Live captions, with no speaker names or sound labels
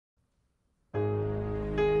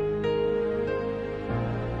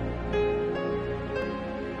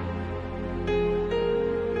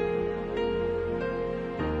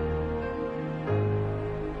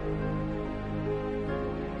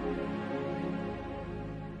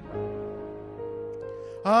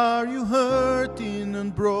Are you hurting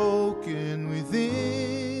and broken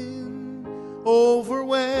within,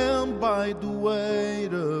 overwhelmed by the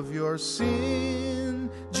weight of your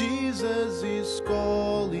sin? Jesus is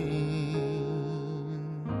calling.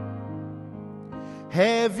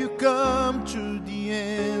 Have you come to the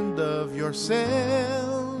end of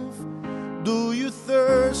yourself? Do you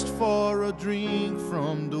thirst for a drink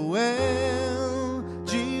from the well?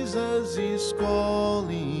 Jesus is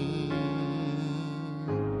calling.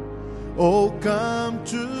 Oh, come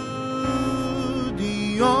to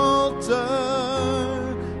the altar.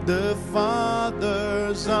 The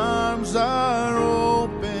Father's arms are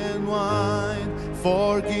open wide.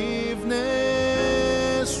 Forgiveness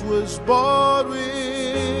was bought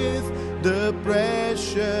with the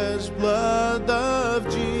precious blood of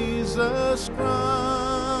Jesus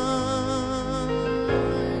Christ.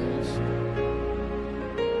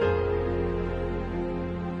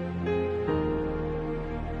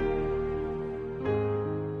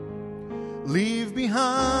 Leave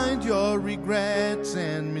behind your regrets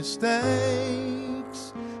and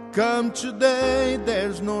mistakes. Come today,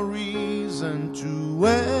 there's no reason to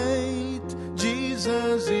wait.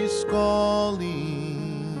 Jesus is calling.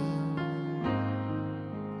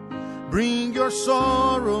 Bring your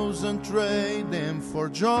sorrows and trade them for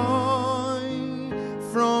joy.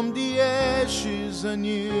 From the ashes a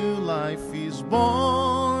new life is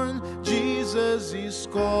born. Jesus is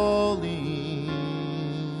calling.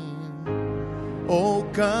 Oh,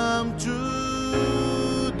 come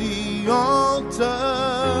to the altar.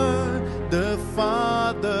 The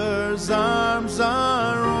Father's arms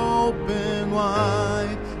are open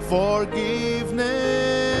wide. Forgiveness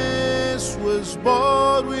was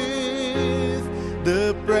bought with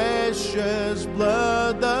the precious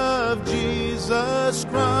blood of Jesus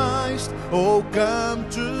Christ. Oh, come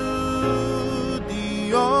to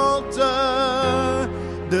the altar.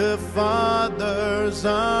 The Father's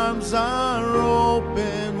arms are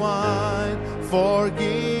open wide.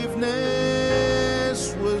 Forgiveness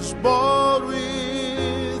was bought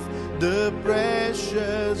with the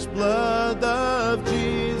precious blood of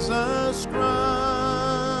Jesus Christ.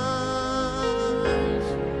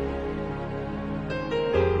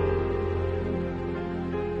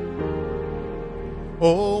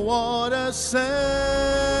 Oh, what a Savior!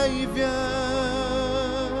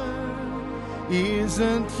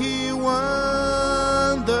 Isn't He wonderful?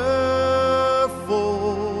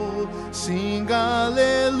 Sing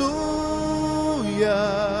hallelujah,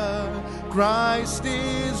 Christ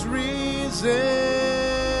is risen.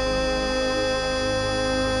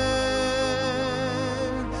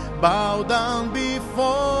 Bow down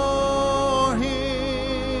before Him,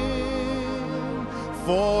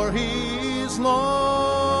 for He is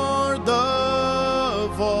Lord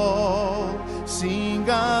of all. Sing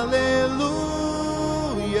hallelujah,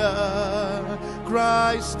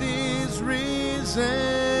 Christ is risen.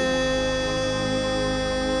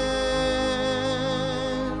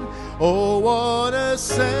 Oh, what a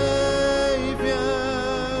Savior!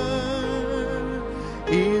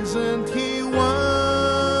 Isn't He wonderful?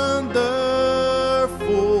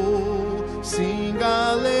 Sing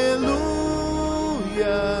hallelujah,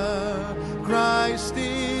 Christ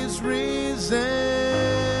is risen.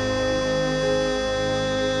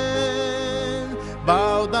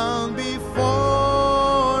 Bow down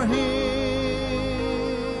before Him,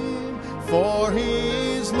 for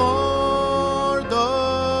He is Lord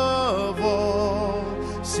of all.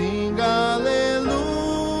 Sing hallelujah,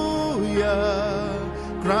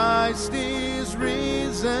 Christ is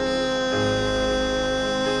risen.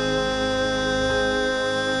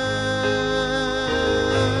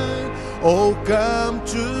 Oh, come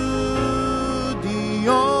to the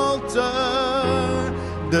altar.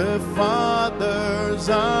 The Father's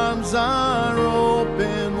arms are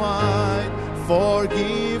open wide.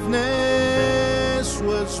 Forgiveness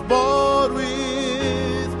was bought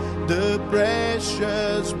with the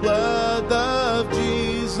precious blood of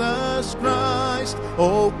Jesus Christ.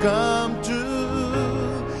 Oh, come to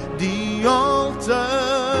the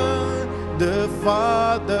altar. The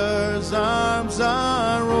Father's arms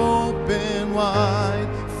are open wide.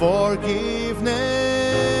 Forgiveness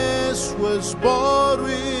was bought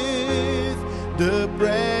with the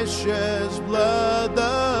precious blood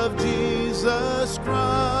of Jesus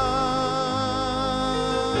Christ.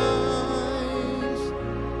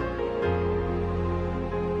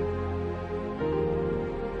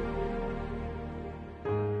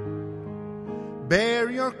 Bear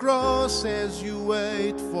your cross as you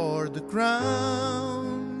wait for the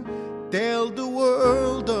crown. Tell the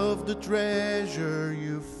world of the treasure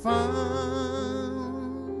you found.